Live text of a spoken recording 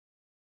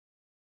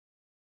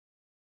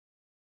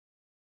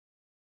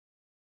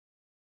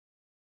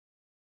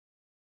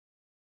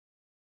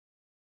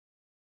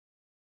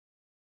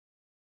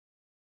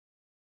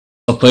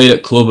I played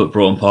at club at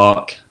Broughton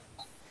Park,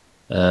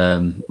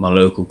 my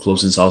local club,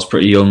 since I was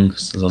pretty young.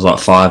 Since I was like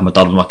 5, my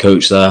dad was my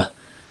coach there.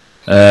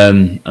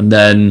 And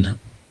then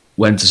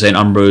went to St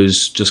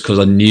Ambrose just because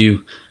I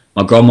knew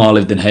my grandma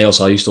lived in Hale,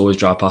 so I used to always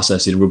drive past there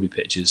to see the rugby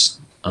pitches.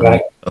 And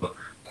Right.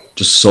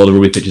 just saw the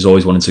rugby pitches,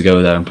 always wanted to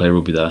go there and play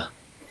rugby there.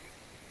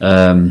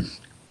 And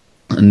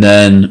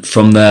then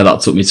from there,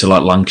 that took me to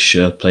like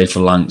Lancashire. Played for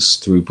Lancs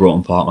through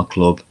Broughton Park, my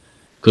club.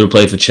 Could have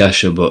played for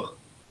Cheshire, but I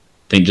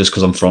think just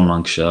because I'm from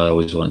Lancashire, I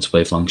always wanted to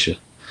play for Lancashire.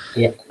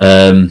 Yeah.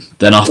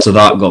 Then after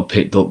that, got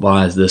picked up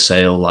by the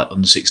Sale, like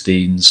under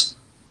 16s.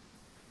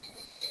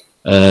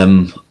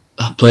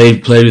 I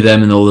played with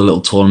them in all the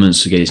little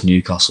tournaments against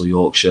Newcastle,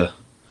 Yorkshire,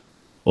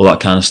 all that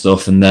kind of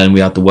stuff. And then we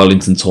had the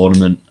Wellington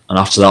tournament, and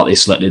after that, they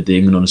selected the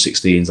England under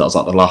 16s. That was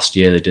like the last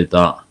year they did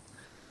that.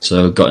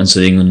 So got into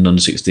the England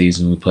under 16s,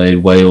 and we played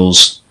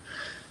Wales.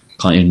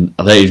 I don't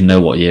even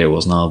know what year it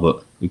was now,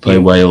 but we played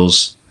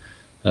Wales.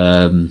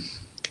 And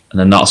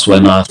then that's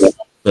when I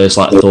first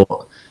like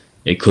thought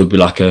it could be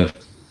like a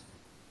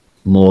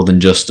more than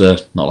just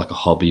not like a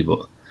hobby,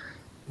 but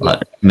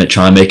like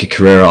try and make a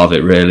career out of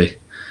it really.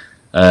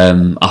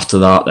 After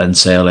that, then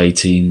Sale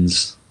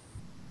 18s,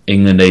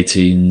 England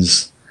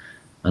 18s,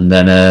 and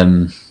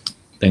then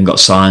got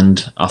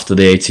signed after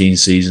the 18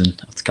 season,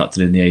 after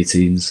captaining the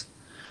 18s,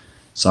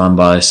 signed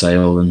by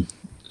Sale, and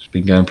it's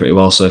been going pretty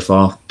well so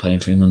far, playing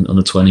for England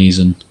under 20s,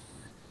 and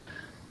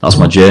that's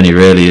my journey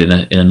really in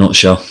a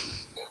nutshell.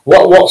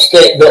 What's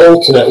the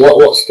ultimate?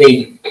 What's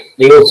the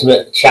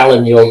ultimate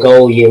challenge or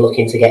goal you're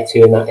looking to get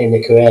to in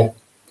the career?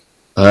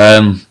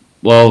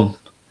 Well,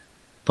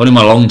 probably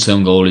my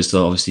long-term goal is to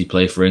obviously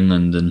play for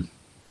England, and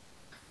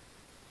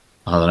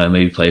I don't know,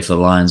 maybe play for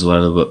the Lions or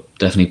whatever, but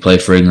definitely play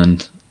for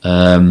England.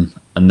 And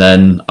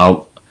then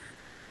I'll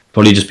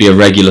probably just be a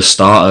regular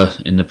starter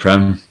in the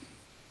Prem,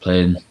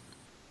 playing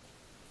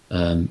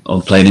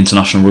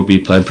international rugby,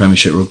 playing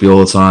Premiership rugby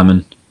all the time,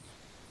 and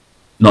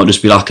not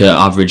just be like an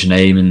average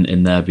name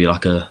in there, be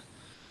like a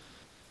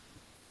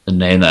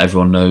name that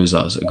everyone knows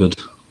that's a good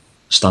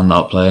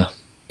standout player.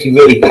 You're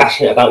really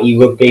passionate about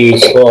your rugby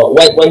sport.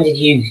 When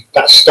did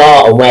that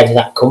start, and where did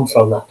that come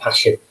from, that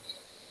passion?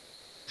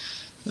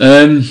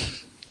 I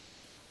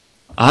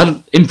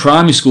had in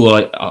primary school.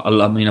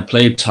 I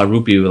played Thai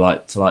rugby to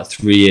like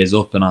 3 years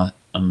up, and I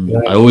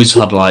always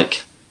had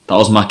like that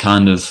was my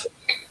kind of.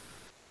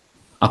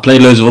 I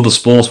played loads of other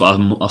sports, but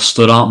I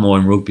stood out more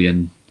in rugby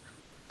and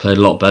played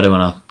a lot better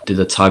when I did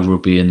the tag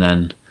rugby, and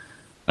then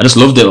I just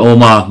loved it. All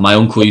my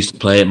uncle used to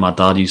play it, my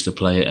dad used to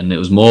play it, and it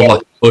was more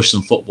like a push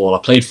than football. I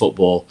played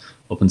football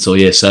up until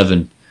year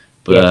 7,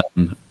 but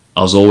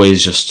I was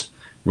always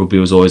rugby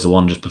was always the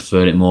one, just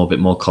preferred it more, a bit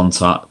more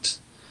contact.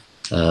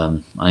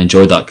 I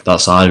enjoyed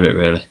that side of it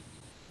really.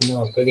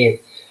 No,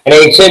 brilliant. And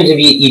then in terms of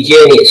your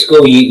journey at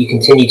school, you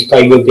continued to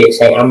play rugby at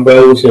St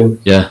Ambrose, and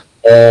yeah.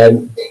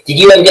 Did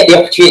you ever get the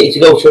opportunity to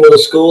go to another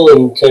school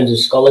in terms of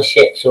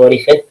scholarships or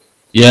anything?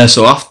 Yeah,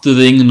 so after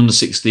the England under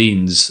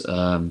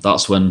 16s,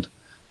 that's when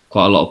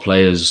quite a lot of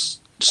players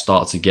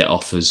started to get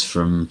offers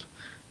from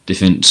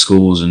different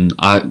schools, and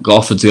I got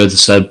offered to go to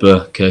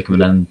Sedbergh, Kirkham,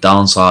 and then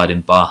Downside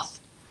in Bath.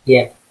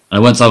 Yeah. And I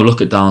went to have a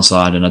look at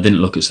Downside, and I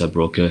didn't look at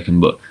Sedbergh or Kirkham,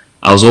 but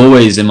I was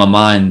always in my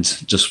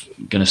mind just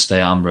going to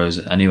stay at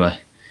Ambrose anyway.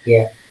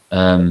 Yeah.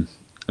 I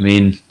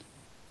mean,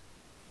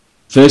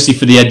 firstly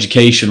for the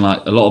education,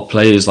 like a lot of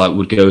players like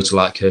would go to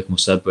like Kirkham or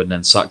Sedbergh and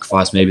then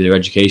sacrifice maybe their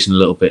education a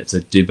little bit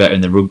to do better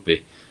in the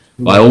rugby.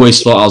 But I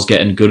always thought I was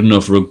getting good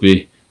enough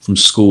rugby from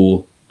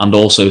school and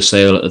also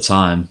Sale at the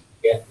time.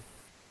 Yeah.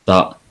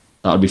 That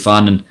would be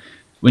fine. And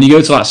when you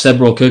go to like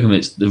Sedbergh or Kirkham,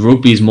 the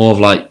rugby is more of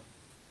like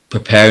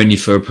preparing you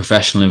for a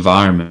professional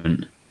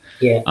environment.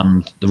 Yeah.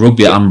 And the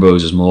rugby at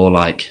Ambrose is more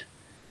like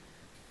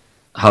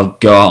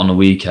go out on the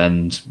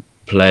weekend,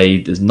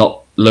 play. There's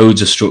not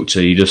loads of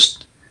structure. You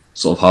just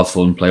sort of have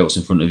fun, play what's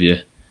in front of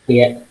you.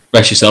 Yeah.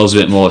 Express yourselves a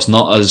bit more. It's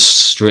not as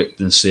strict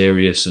and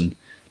serious, and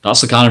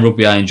that's the kind of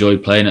rugby I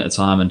enjoyed playing at the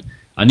time. And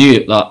I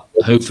knew that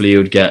hopefully it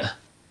would get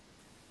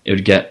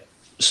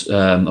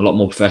a lot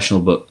more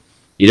professional, but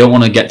you don't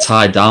want to get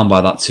tied down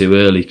by that too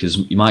early because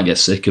you might get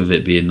sick of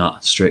it being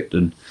that strict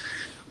and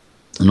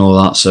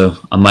all that. So,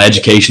 and my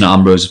education at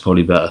Ambrose is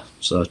probably better,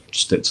 so I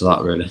stick to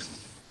that really.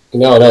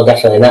 No,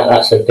 definitely.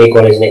 That's a big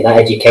one, isn't it? That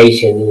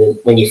education.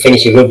 When you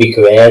finish your rugby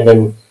career,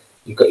 then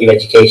you've got your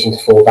education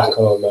to fall back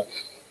on that.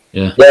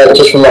 Yeah. Yeah,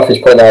 just from Raffi's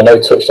point there, I know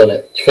you touched on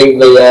it. Do you think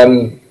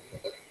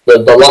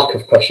the lack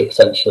of pressure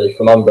potentially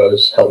from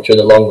Ambrose helped you in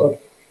the long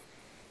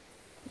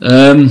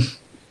run?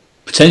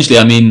 Potentially.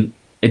 I mean,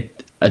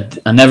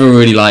 I never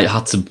really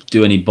had to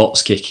do any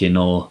box kicking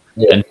or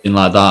anything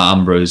like that at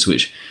Ambrose,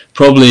 which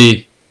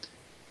probably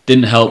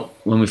didn't help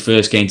when we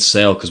first came to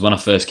Sale, because when I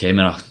first came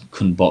in, I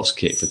couldn't box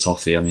kick for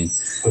toffee. I mean,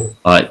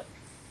 but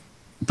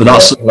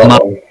that's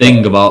the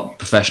thing about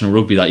professional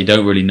rugby that you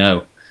don't really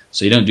know.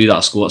 So you don't do that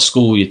at school. At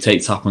school, you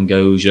take tap and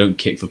goes. You don't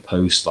kick for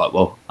posts. At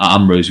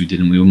Ambrose, we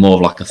didn't. We were more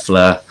of like a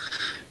flair,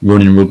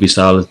 running rugby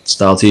style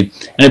team.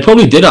 And it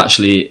probably did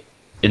actually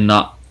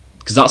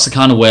because that's the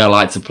kind of way I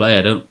like to play.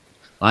 I don't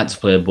like to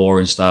play a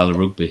boring style of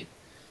rugby.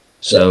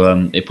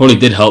 So it probably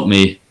did help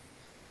me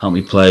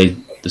play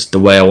the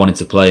way I wanted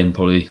to play, and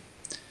probably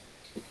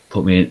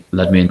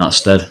led me in that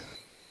stead.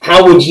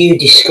 How would you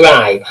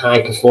describe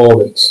high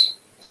performance?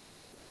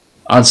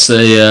 I'd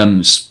say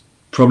it's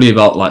probably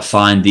about like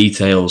fine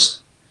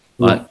details,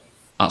 like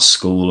at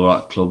school or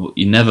at club.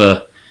 You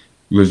never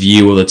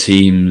review other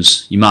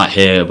teams. You might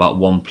hear about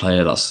one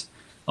player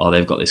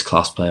they've got this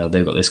class player,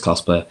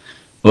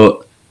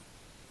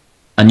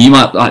 and you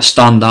might like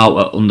stand out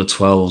at under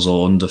 12s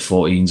or under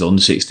 14s or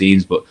under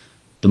 16s, but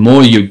the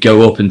more you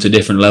go up into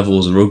different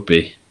levels of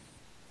rugby,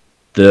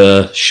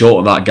 the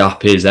shorter that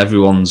gap is.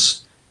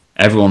 Everyone's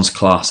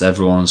class,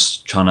 everyone's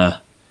trying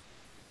to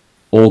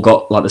all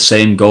got like the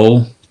same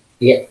goal.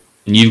 Yeah.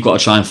 And you've got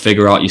to try and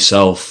figure out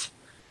yourself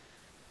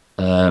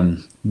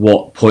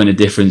what point of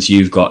difference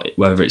you've got,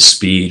 whether it's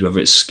speed, whether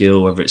it's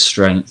skill, whether it's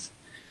strength.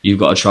 You've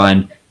got to try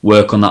and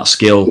work on that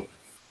skill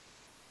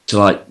to,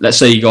 like, let's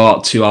say you go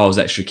out 2 hours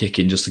extra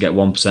kicking just to get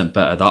 1%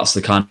 better. That's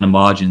the kind of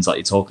margins that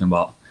you're talking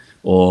about.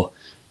 Or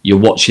you're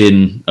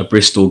watching a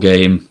Bristol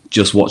game,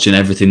 just watching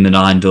everything the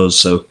 9 does,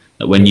 so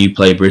that when you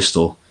play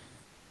Bristol,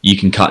 you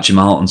can catch him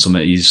out on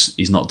something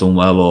he's not done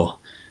well, or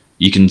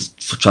you can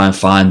try and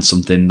find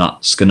something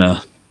that's going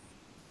to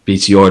be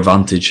to your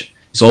advantage.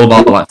 It's all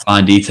about like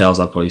fine details,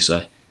 I'd probably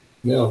say.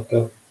 No,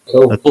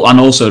 cool. And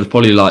also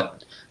probably like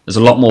there's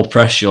a lot more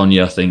pressure on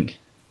you, I think.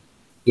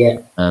 Yeah.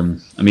 I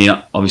mean,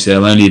 obviously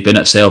I've only been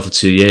at Sale for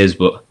 2 years,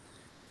 but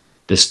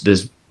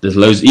there's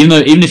loads.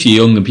 Even if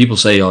you're young and people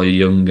say, "Oh,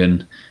 you're young,"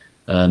 and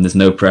there's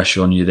no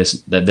pressure on you.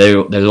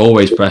 There's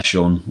always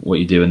pressure on what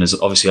you do, and there's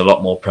obviously a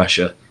lot more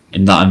pressure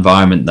in that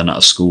environment than at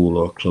a school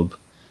or a club.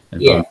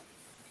 Yeah.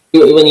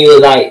 When you were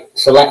like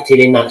selected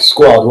in that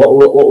squad,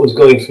 what was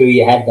going through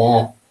your head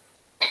there?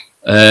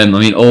 I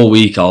mean, all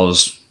week I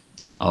was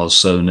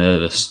so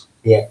nervous.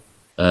 Yeah.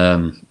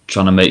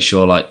 Trying to make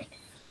sure like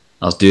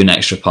I was doing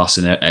extra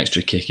passing,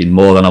 extra kicking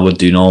more than I would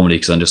do normally,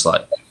 because I'm just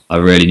like, I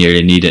really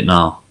need it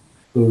now.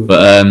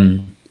 But I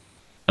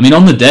mean,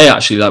 on the day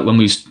actually, like when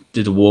we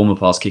did the warm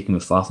up, I was kicking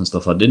with Fath and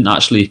stuff.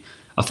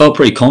 I felt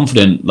pretty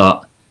confident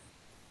that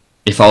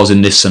if I was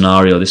in this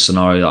scenario,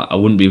 I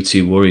wouldn't be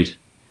too worried.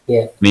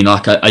 Yeah. I mean,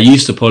 like I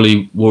used to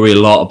probably worry a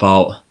lot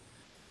about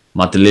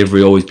my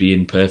delivery always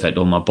being perfect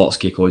or my box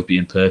kick always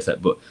being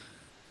perfect. But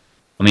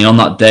I mean, on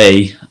that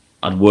day,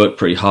 I'd worked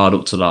pretty hard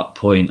up to that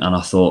point, and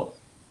I thought,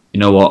 you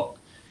know what,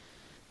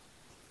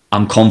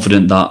 I'm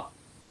confident that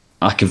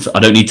I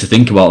don't need to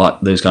think about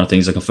like those kind of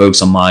things. I can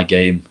focus on my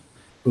game.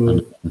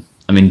 And,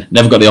 I mean,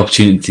 never got the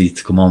opportunity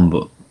to come on,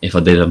 but if I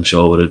did, I'm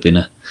sure it would have been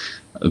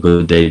a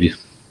good debut.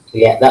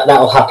 Yeah,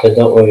 that'll happen.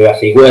 Don't worry,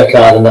 Raffi. Work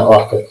hard and that'll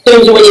happen. In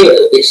terms of when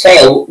you at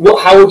Sale,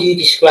 how would you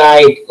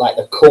describe like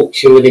the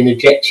culture within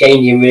the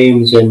changing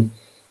rooms, and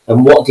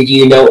what did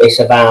you notice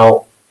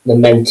about the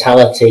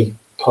mentality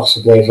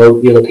possibly of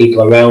the other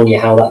people around you?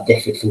 How that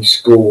differed from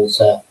school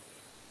to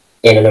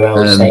in and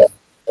around Sale?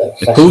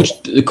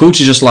 The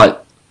culture is just like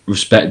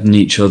respecting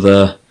each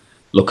other,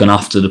 looking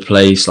after the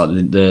place, like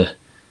the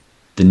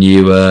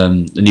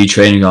new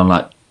training on,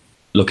 like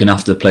looking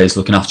after the place,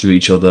 looking after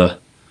each other.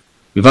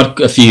 We've had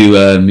a few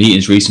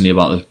meetings recently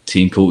about the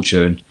team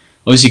culture, and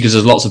obviously because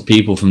there's lots of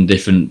people from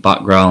different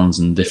backgrounds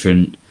and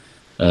different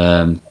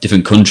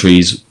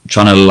countries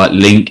trying to like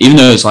link, even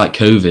though it's like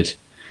COVID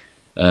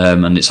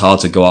and it's hard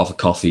to go out for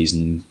coffees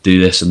and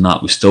do this and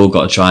that, we've still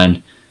got to try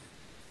and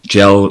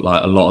gel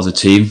like a lot as a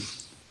team.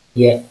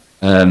 Yeah.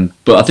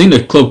 But I think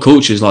the club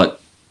culture is like,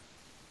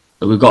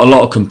 we've got a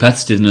lot of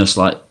competitiveness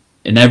like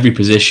in every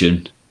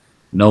position.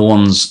 No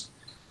one's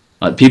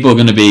like, people are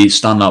going to be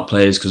standout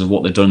players because of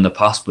what they've done in the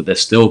past, but they're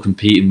still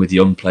competing with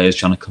young players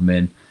trying to come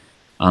in.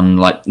 And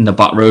like in the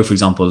back row, for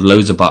example, there's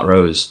loads of back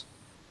rows,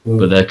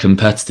 but their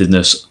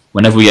competitiveness,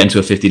 whenever we get into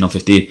a 15 on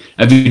 15,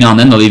 every now and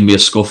then there'll even be a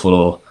scuffle,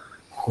 or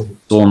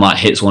someone might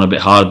hit one a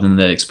bit harder than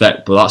they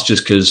expect, but that's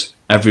just because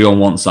everyone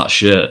wants that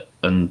shirt,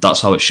 and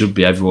that's how it should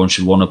be. Everyone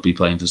should want to be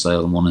playing for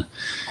Sale and want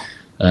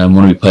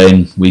to be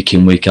playing week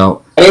in, week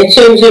out. And in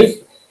terms of,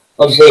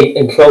 obviously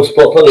in pro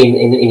sport, probably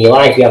in your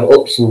life you have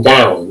ups and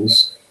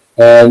downs.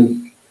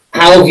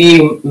 How have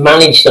you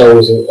managed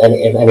those and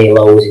any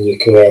lows in your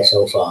career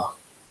so far?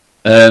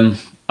 I'd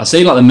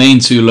say like the main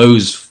two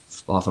lows,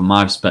 from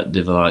my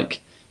perspective, are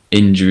like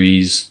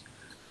injuries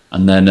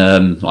and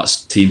then like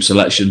team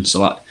selection.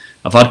 So like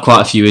I've had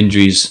quite a few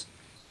injuries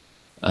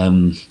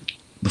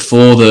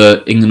before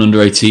the England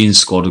under-18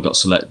 squad got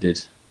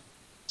selected.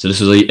 So this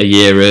was a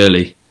year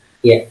early.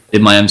 Yeah.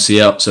 Did my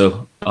MCL.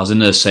 So I was in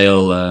the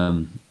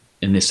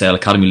Sale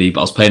Academy League,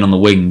 but I was playing on the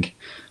wing.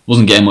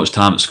 Wasn't getting much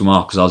time at scrum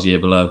half because I was a year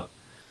below.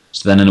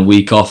 So then in a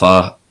week off,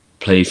 I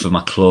played for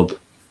my club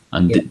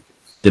and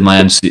tore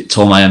my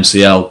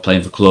MCL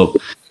playing for club.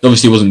 It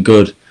obviously wasn't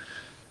good,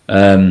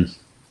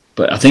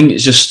 but I think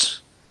it's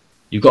just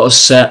you've got to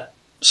set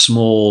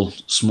small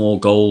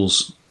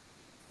goals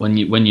when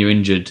you're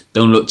injured.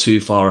 Don't look too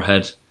far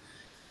ahead,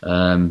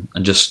 and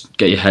just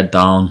get your head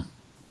down,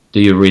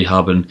 do your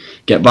rehab, and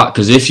get back.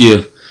 Because if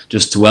you're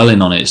just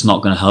dwelling on it, it's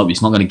not going to help you.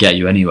 It's not going to get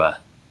you anywhere.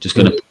 Just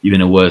going to put you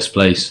in a worse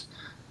place.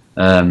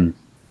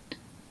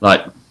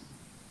 Like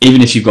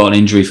even if you've got an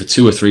injury for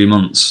 2 or 3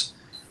 months,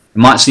 it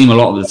might seem a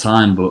lot of the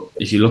time, but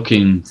if you're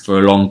looking for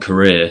a long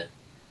career,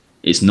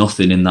 it's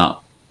nothing in that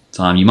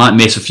time. You might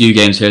miss a few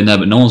games here and there,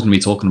 but no one's going to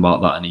be talking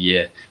about that in a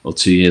year or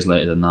 2 years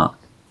later than that.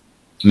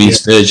 I mean,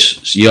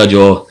 Sturge, you had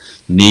your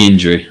knee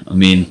injury. I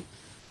mean,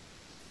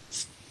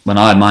 when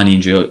I had my knee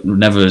injury,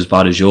 never as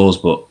bad as yours,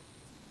 but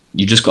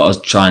you just got to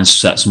try and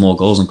set some more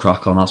goals and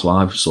crack on. That's what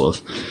I sort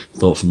of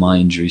thought for my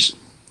injuries.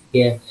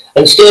 Yeah.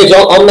 And Sturge,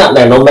 on that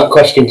then, on that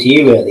question to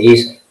you really,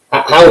 is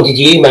how did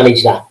you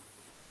manage that?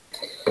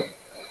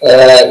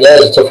 Yeah, it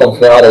was a tough one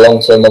for me. I had a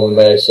long-term one with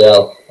my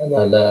ACL, and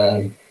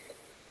then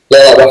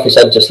like Raffi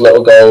said, just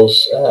little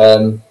goals.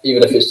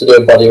 Even if it's to do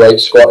a bodyweight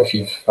squat, if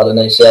you've had an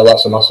ACL,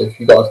 that's a massive.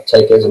 You've got to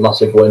take it as a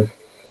massive win.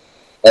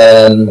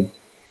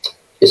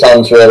 It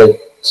sounds really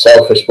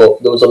selfish,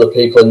 but there was other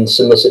people in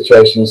similar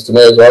situations to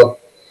me as well.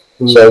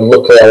 So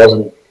luckily, I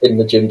wasn't in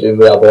the gym doing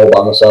rehab all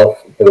by myself.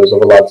 There was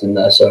other lads in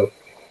there, so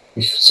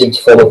you seem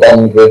to form a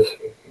bond with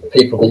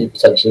people that you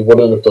potentially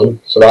wouldn't have done.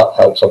 So that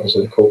helps,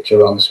 obviously, the culture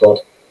around the squad.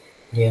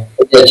 Yeah.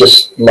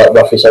 Just like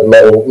Raffi said,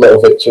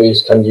 little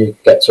victories. Can you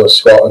get to a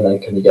squat, and then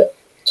can you get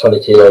 20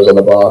 kilos on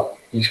the bar?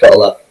 You just got to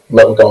let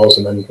little goals,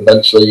 and then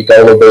eventually your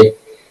goal will be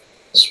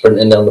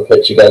sprinting down the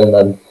pitch again, and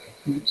then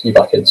you're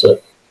back into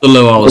it.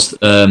 Although I was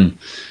going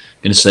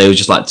to say it was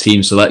just like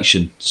team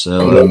selection.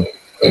 So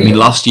I mean,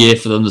 last year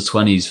for the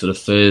under-20s, for the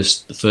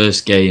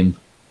first game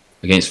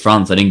against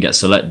France, I didn't get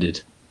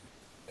selected.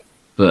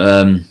 But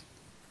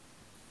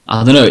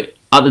I don't know.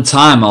 At the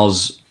time, I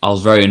was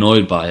very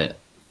annoyed by it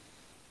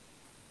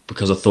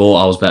because I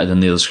thought I was better than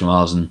the other scrum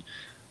halves and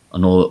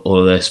all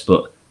of this.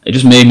 But it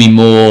just made me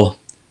more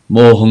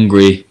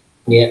hungry.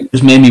 Yeah. It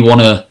just made me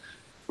want to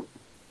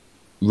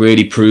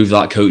really prove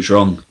that coach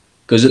wrong.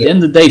 Because at the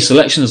end of the day,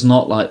 selection is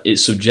not like,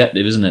 it's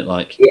subjective, isn't it?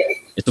 Like,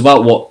 it's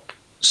about what.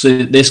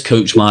 So this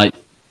coach might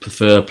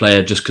prefer a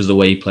player just because of the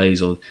way he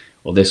plays, or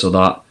this or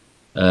that,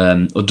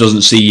 or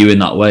doesn't see you in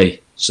that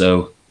way.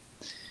 So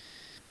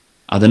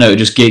I don't know. It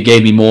just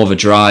gave me more of a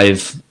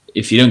drive.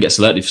 If you don't get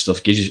selected for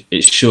stuff,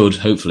 it should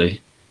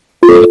hopefully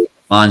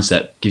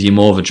mindset give you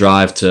more of a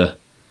drive to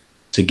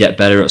get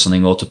better at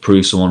something or to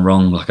prove someone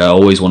wrong. Like I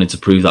always wanted to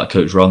prove that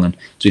coach wrong, and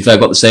to be fair, I've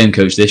got the same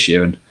coach this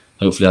year, and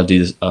hopefully I'll do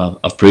this.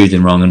 I've proved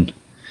him wrong, and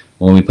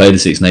when we play the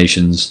Six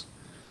Nations,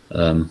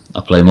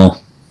 I play more.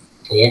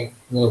 Yeah,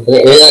 no, but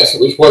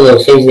it's one of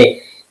those things, isn't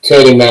it?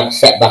 Turning that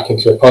setback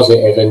into a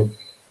positive and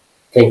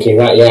thinking,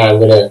 right, yeah, I'm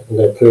gonna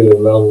prove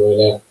him wrong.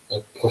 I'm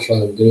gonna push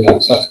on and do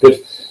that. So that's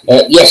good.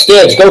 Yes,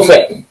 Sturge, go for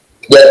it.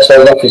 Yeah,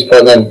 so Raffi's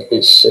point then,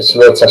 it's a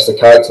real test of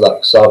character,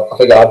 that. So I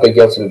think I've been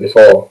guilty of it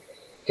before.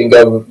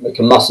 It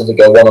can massively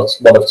go one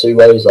of two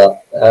ways,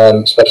 that,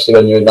 especially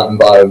when you're in that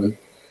environment.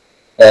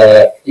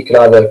 You can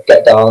either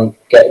get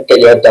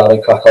your head down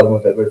and crack on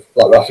with it,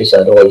 like Raffi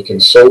said, or you can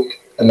sulk,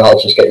 and that'll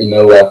just get you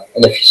nowhere.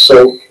 And if you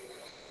sulk,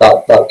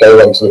 that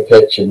goes onto the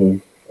pitch,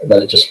 and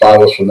then it just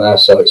spirals from there.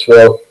 So it's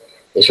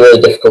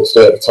really difficult to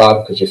do at the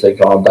time because you think,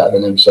 oh, I'm better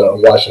than him, so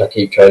why should I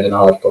keep training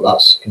hard? But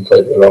that's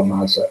completely the wrong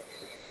mindset.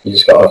 You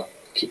just got to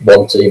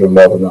want it even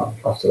more than that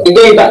after that.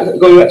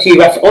 Going back to you,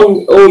 Raf,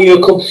 on all your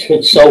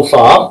accomplishments so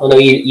far, I know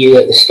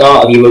you're at the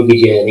start of your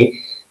rugby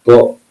journey,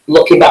 but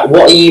looking back,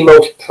 what are you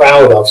most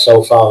proud of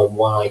so far and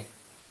why?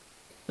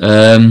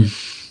 When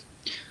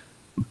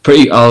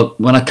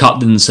I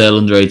captained the Sale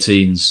under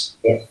 18s,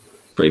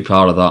 pretty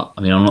proud of that.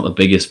 I mean, I'm not the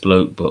biggest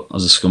bloke, but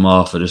as a scrum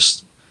half, I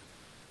just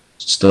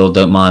still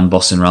don't mind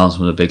bossing around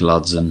some of the big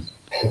lads, and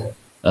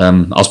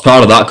I was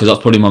proud of that because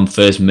that's probably my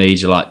first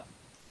major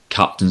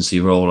captaincy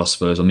role, I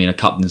suppose. I mean, I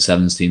captained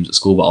 7s teams at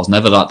school, but I was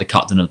never the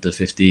captain of the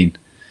 15.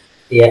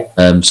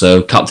 Yeah.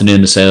 So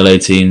captaining the Sale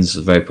 18s,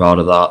 I'm very proud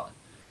of that.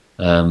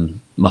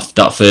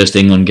 That first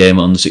England game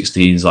at under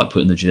 16s,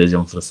 putting the jersey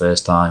on for the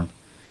first time,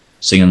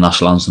 singing the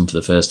national anthem for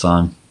the first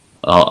time.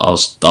 I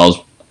was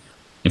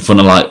in front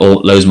of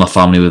loads of my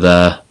family were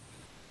there.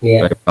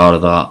 Yeah. Very proud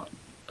of that.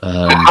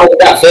 How did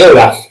that feel,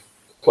 Raf?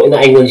 Putting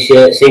that England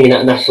shirt, singing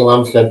that national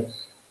anthem.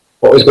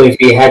 What was going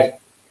through your head?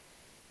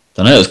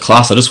 I don't know, it was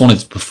class. I just wanted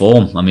to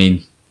perform. I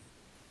mean,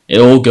 it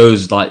all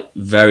goes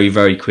very,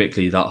 very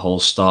quickly, that whole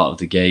start of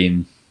the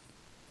game,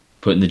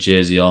 putting the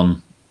jersey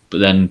on, but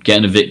then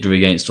getting a victory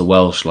against the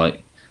Welsh,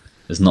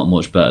 there's not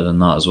much better than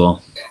that as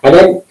well. And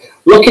then,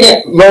 looking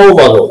at role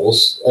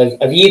models,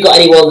 have you got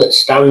anyone that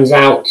stands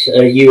out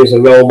to you as a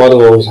role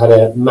model or has had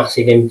a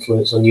massive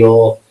influence on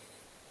your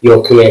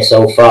career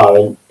so far,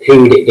 and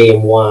who would it be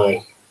and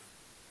why?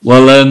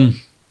 Well, I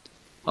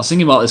was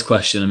thinking about this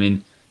question. I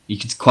mean, you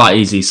could quite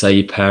easily say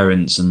your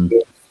parents and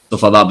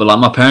stuff like that, but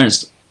my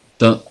parents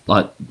don't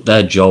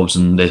their jobs,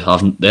 and they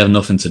have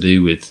nothing to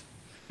do with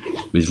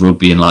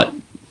rugby, and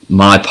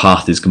my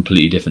path is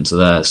completely different to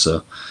theirs.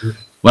 So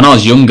when I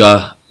was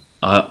younger,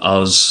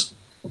 I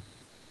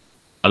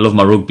loved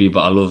my rugby,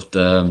 but I loved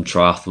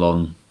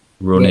triathlon,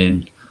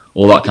 running,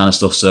 all that kind of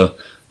stuff. So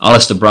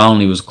Alistair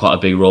Brownlee was quite a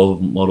big role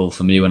model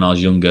for me when I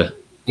was younger.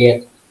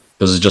 Yeah.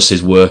 Because of just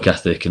his work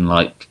ethic, and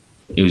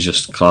he was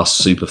just class,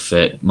 super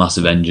fit,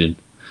 massive engine.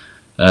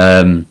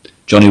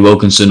 Johnny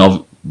Wilkinson,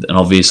 an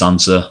obvious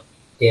answer.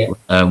 Yeah.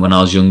 When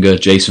I was younger,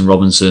 Jason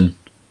Robinson.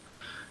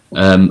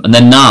 And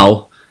then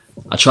now,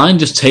 I try and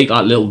just take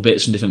like little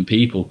bits from different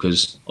people,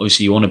 because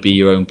obviously you want to be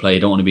your own player.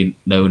 You don't want to be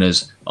known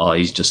as, oh,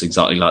 he's just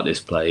exactly like this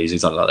player. He's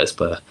exactly like this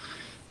player.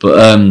 But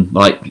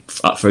like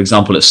for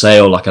example, at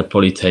Sale, like I'd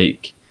probably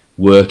take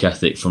work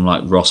ethic from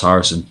like Ross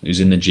Harrison, who's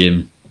in the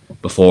gym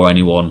before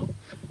anyone,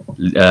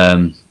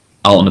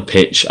 out on the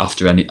pitch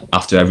after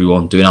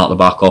everyone, doing out the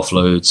back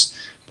offloads,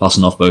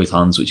 passing off both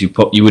hands, which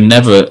you would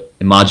never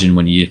imagine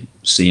when you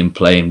see him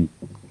playing,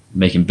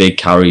 making big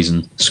carries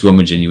and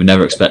scrummaging. You would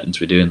never expect him to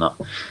be doing that.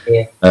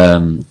 Yeah.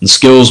 And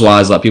skills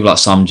wise, like people like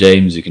Sam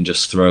James, who can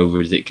just throw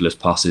ridiculous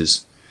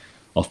passes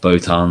off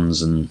both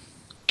hands and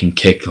can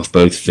kick off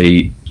both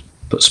feet,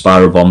 put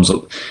spiral bombs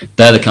up.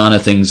 They're the kind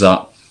of things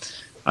that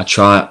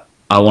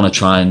I want to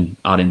try and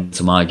add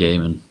into my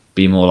game and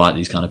be more like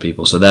these kind of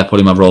people. So they're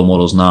probably my role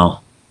models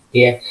now.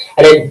 Yeah.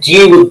 And then do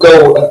you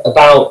go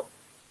about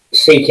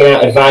seeking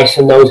out advice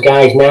from those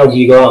guys now? Do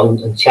you go out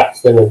and chat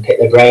to them and pick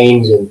their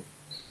brains? And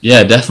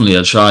yeah, definitely.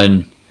 I try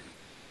and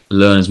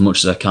learn as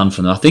much as I can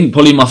from them. I think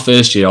probably my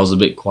first year I was a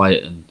bit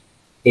quiet and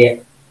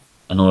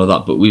all of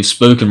that. But we've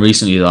spoken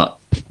recently that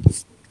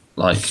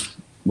like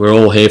we're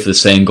all here for the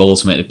same goal,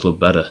 to make the club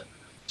better.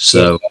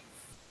 So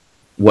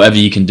whatever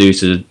you can do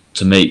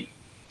to make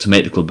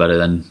the club better,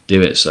 then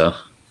do it. So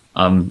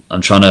I'm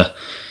trying to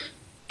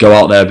go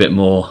out there a bit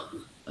more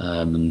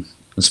and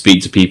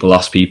speak to people,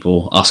 ask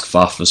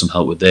Faf for some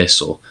help with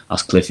this, or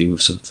ask Cliffy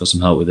for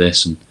some help with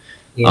this, and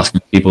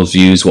asking people's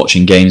views,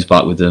 watching games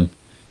back with them.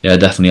 Yeah,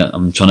 definitely.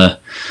 I'm trying to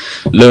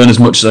learn as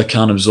much as I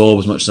can, absorb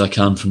as much as I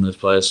can from those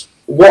players.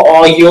 What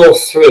are your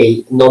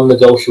 3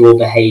 non-negotiable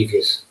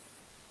behaviours?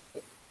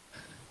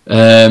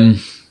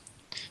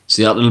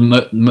 See, at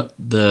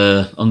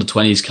the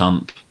under-20s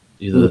camp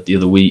the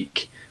other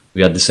week,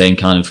 we had the same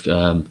kind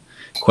of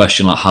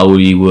question, like how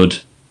we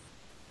would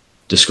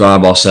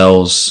describe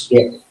ourselves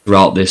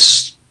throughout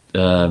this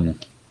the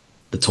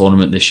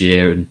tournament this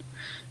year and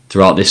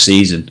throughout this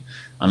season.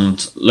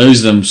 And loads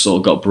of them sort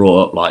of got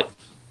brought up, like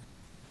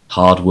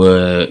hard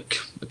work,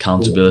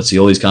 accountability,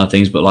 all these kind of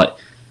things. But like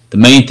the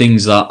main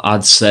things that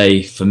I'd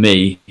say for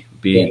me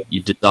would be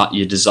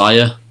your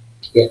desire.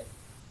 Yeah.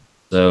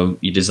 So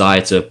your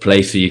desire to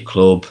play for your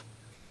club,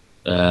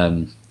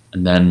 and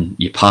then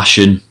your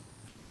passion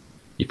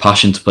to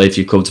play for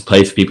your club, to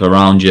play for people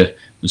around you,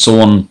 and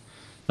someone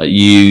that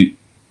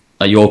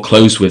you're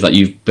close with, that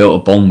you've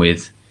built a bond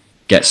with,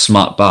 gets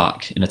smacked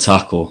back in a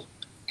tackle.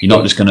 You're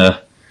not just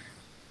gonna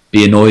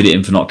be annoyed at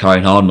him for not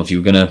carrying hard enough.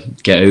 You're gonna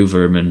get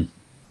over him and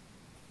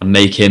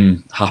make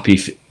him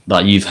happy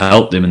that you've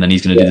helped him, and then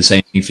he's gonna do the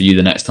same thing for you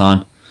the next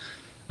time.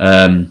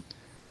 And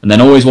then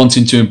always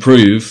wanting to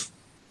improve.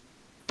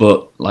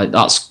 But like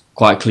that's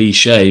quite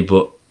cliche,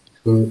 but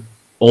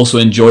also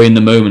enjoying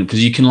the moment,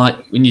 because you can, like,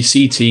 when you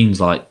see teams,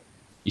 like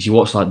if you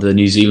watch like the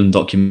New Zealand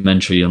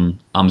documentary on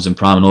Amazon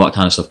Prime and all that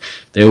kind of stuff,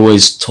 they're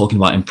always talking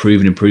about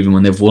improving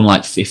when they've won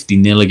like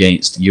 50-0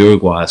 against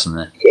Uruguay or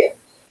something. Yeah.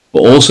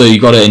 But also you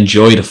got to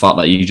enjoy the fact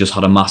that you just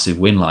had a massive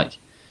win. Like,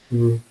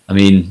 I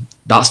mean,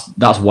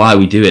 that's why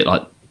we do it.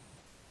 Like,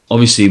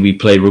 obviously we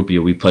play rugby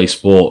or we play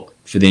sport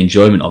for the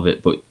enjoyment of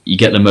it, but you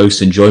get the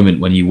most enjoyment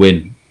when you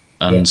win,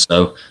 and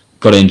so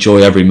got to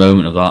enjoy every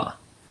moment of that.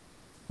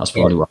 That's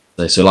probably what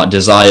I say. So like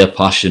desire,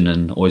 passion,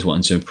 and always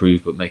wanting to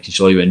improve, but making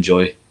sure you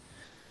enjoy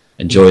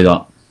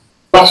that.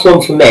 Last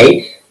one for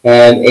me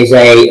is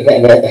a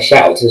bit of a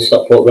shout out to the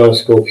Stockport Grammar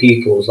School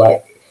pupils.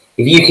 Like,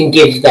 if you can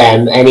give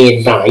them any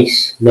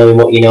advice, knowing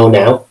what you know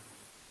now,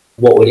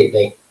 what would it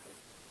be?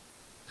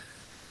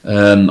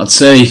 I'd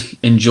say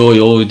enjoy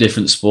all the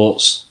different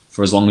sports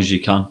for as long as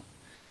you can,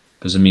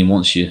 because I mean,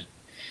 once you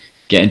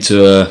get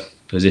into a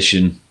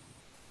position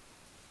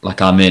like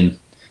I'm in,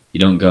 you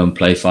don't go and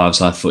play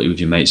 5-side footy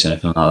with your mates or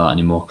anything like that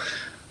anymore,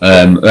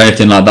 or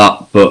anything like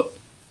that. But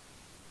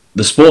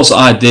the sports that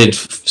I did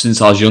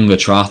since I was younger,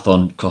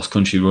 triathlon,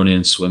 cross-country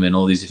running, swimming,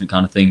 all these different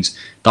kind of things,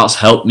 that's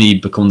helped me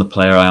become the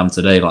player I am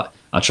today. Like,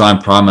 I try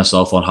and pride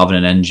myself on having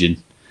an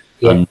engine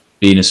and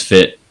being the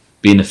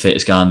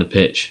fittest guy on the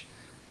pitch,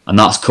 and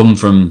that's come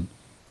from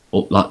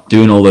like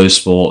doing all those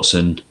sports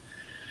and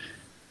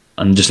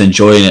just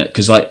enjoying it.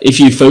 Because like, if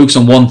you focus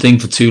on one thing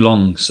for too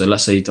long, so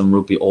let's say you've done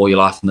rugby all your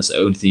life and that's the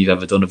only thing you've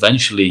ever done,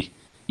 eventually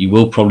you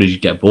will probably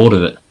get bored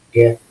of it.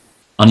 Yeah.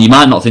 And you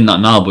might not think that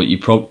now, but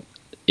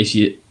if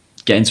you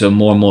get into a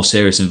more and more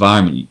serious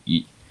environment,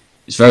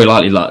 it's very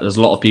likely that there's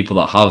a lot of people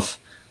that have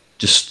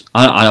just.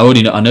 I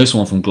know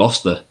someone from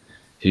Gloucester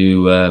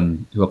who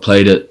I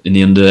played in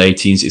the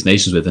under-18 Six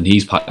Nations with, and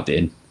he's packed it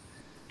in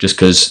just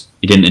because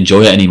he didn't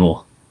enjoy it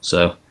anymore.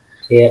 So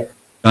try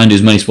and do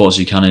as many sports as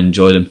you can and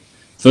enjoy them.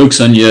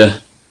 Focus on your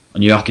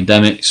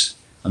academics.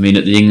 I mean,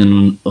 at the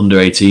England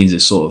under-18s,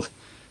 it's sort of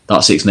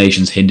that Six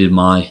Nations hindered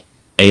my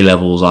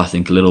A-levels, I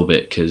think, a little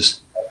bit,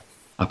 because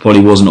I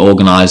probably wasn't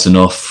organised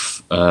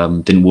enough,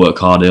 didn't work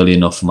hard early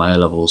enough for my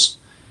A-levels,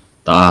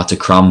 that I had to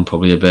cram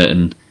probably a bit.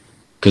 And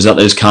because at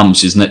those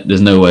camps,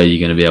 there's no way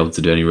you're going to be able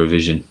to do any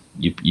revision.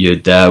 You're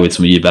there with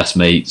some of your best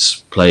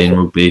mates playing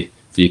rugby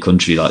for your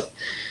country. Like,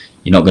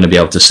 you're not going to be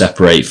able to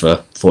separate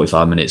for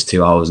 45 minutes,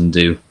 2 hours, and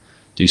do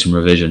some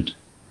revision.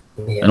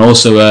 Yeah. And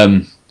also,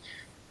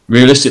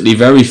 realistically,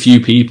 very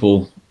few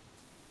people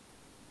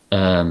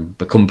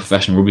become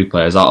professional rugby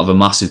players out of a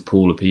massive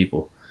pool of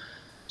people.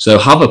 So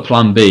have a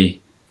plan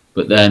B,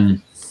 but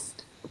then,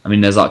 I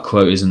mean, there's that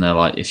quote, isn't there?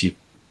 Like,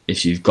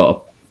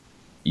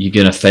 you're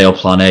gonna fail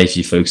plan A if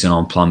you're focusing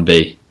on plan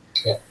B.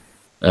 Yeah.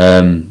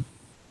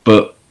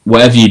 But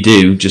whatever you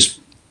do, just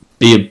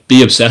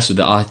be obsessed with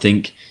it. I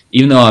think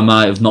even though I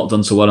might have not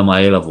done so well in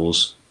my A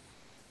levels,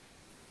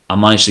 I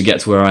managed to get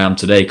to where I am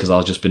today because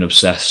I've just been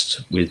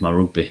obsessed with my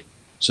rugby.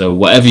 So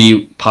whatever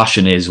your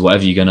passion is,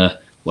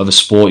 whatever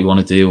sport you want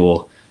to do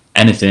or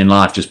anything in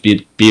life, just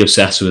be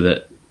obsessed with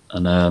it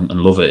and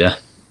love it. Yeah,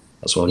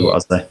 that's what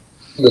I'd say.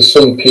 There's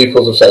some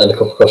pupils have sent in a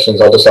couple of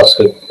questions. I'll just ask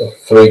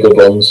 3 good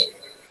ones.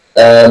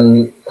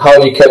 How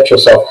have you kept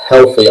yourself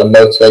healthy and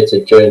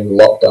motivated during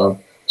lockdown,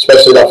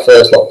 especially that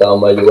first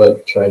lockdown where you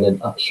weren't training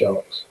at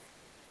Sharks?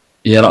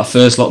 Yeah, that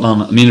first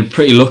lockdown, I mean,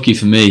 pretty lucky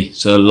for me.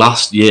 So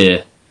last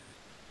year,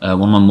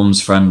 one of my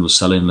mum's friends was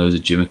selling loads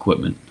of gym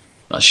equipment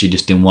that she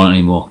just didn't want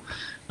anymore.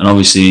 And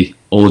obviously,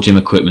 all gym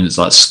equipment is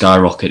like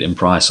skyrocketed in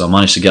price. So I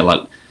managed to get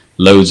like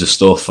loads of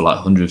stuff for like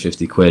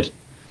 150 quid.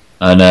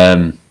 And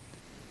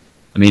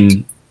I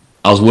mean,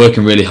 I was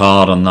working really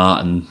hard on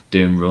that and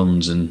doing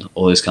runs and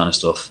all this kind of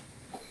stuff.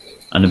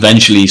 And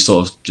eventually you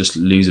sort of just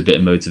lose a bit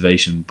of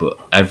motivation, but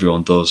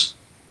everyone does.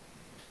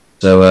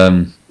 So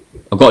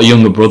I've got a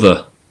younger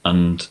brother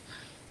and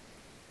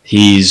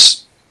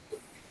he's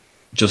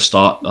just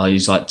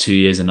he's like 2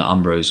 years in at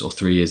Ambrose or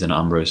 3 years in at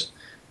Ambrose.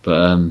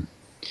 But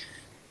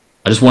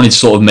I just wanted to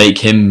sort of make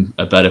him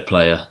a better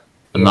player,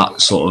 and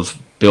that sort of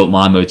built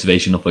my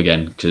motivation up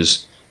again,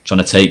 because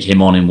trying to take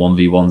him on in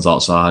 1v1s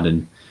outside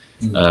and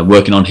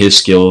working on his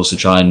skills to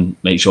try and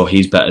make sure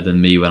he's better than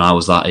me when I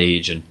was that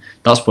age, and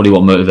that's probably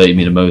what motivated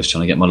me the most,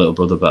 trying to get my little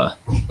brother better.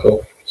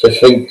 Cool. So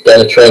if you think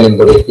getting a training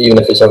buddy, even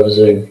if it's over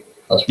Zoom,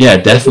 that's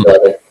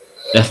definitely.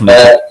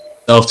 Definitely. If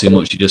you yourself too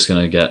much, you're just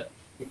going to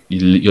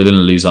you're going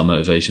to lose that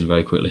motivation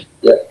very quickly.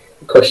 Yeah.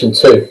 Question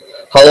 2.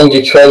 How long do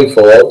you train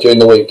for during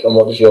the week, and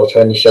what does your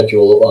training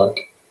schedule look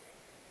like?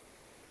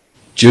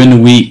 During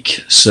the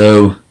week,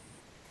 so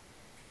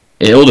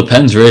it all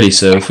depends really.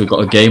 So if we've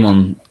got a game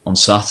on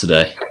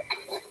Saturday,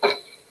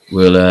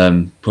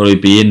 we'll probably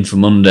be in for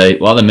Monday.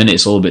 Well, at the minute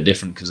it's all a bit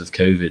different because of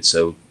COVID.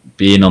 So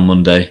be in on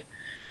Monday,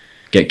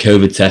 get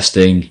COVID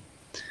testing,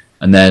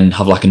 and then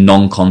have like a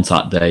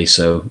non-contact day.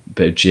 So a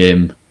bit of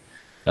gym,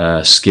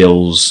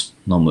 skills,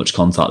 not much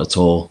contact at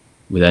all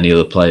with any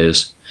other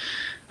players.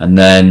 And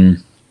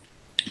then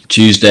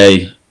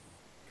Tuesday,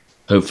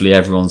 hopefully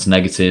everyone's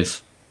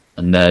negative,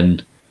 and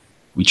then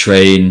we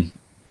train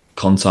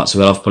contact. So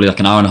we'll have probably like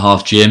an hour and a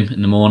half gym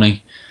in the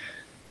morning.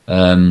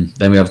 Then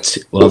we'll have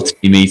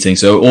team meeting.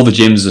 So all the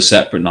gyms are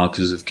separate now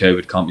because of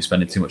COVID. Can't be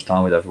spending too much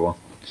time with everyone.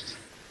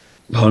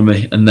 Pardon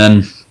me. And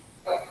then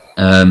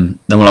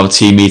we'll have a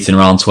team meeting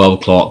around 12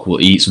 o'clock.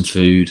 We'll eat some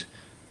food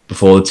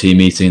before the team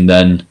meeting.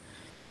 Then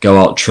go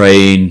out,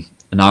 train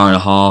an hour and a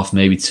half,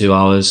 maybe 2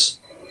 hours.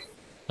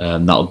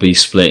 That'll be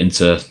split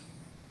into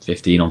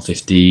 15 on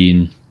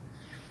 15,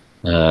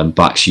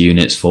 backs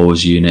units,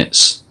 forwards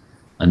units,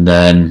 and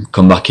then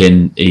come back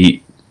in,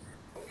 eat,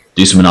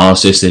 do some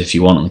analysis if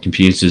you want on the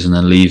computers, and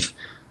then leave.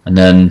 And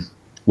then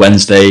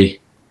Wednesday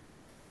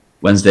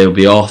will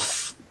be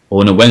off.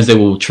 Or no, Wednesday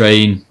we'll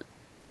train,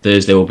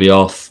 Thursday will be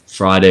off,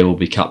 Friday will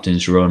be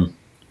captain's run.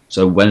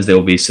 So Wednesday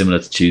will be similar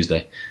to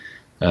Tuesday.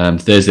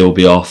 Thursday will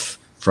be off,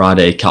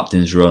 Friday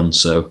captain's run.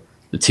 So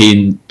the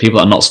team, people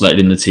that are not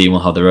selected in the team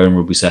will have their own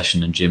rugby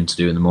session and gym to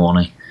do in the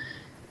morning.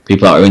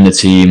 People that are in the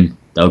team,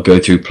 they'll go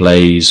through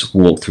plays,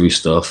 walk through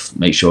stuff,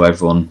 make sure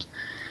everyone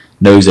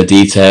knows their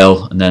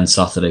detail, and then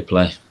Saturday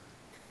play.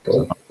 Cool.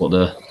 So that's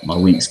what my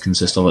weeks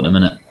consist of at the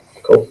minute.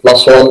 Cool.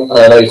 Last one,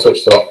 I know you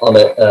touched on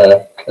it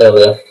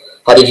earlier.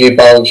 How did you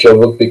balance your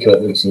rugby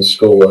commitments and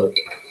schoolwork?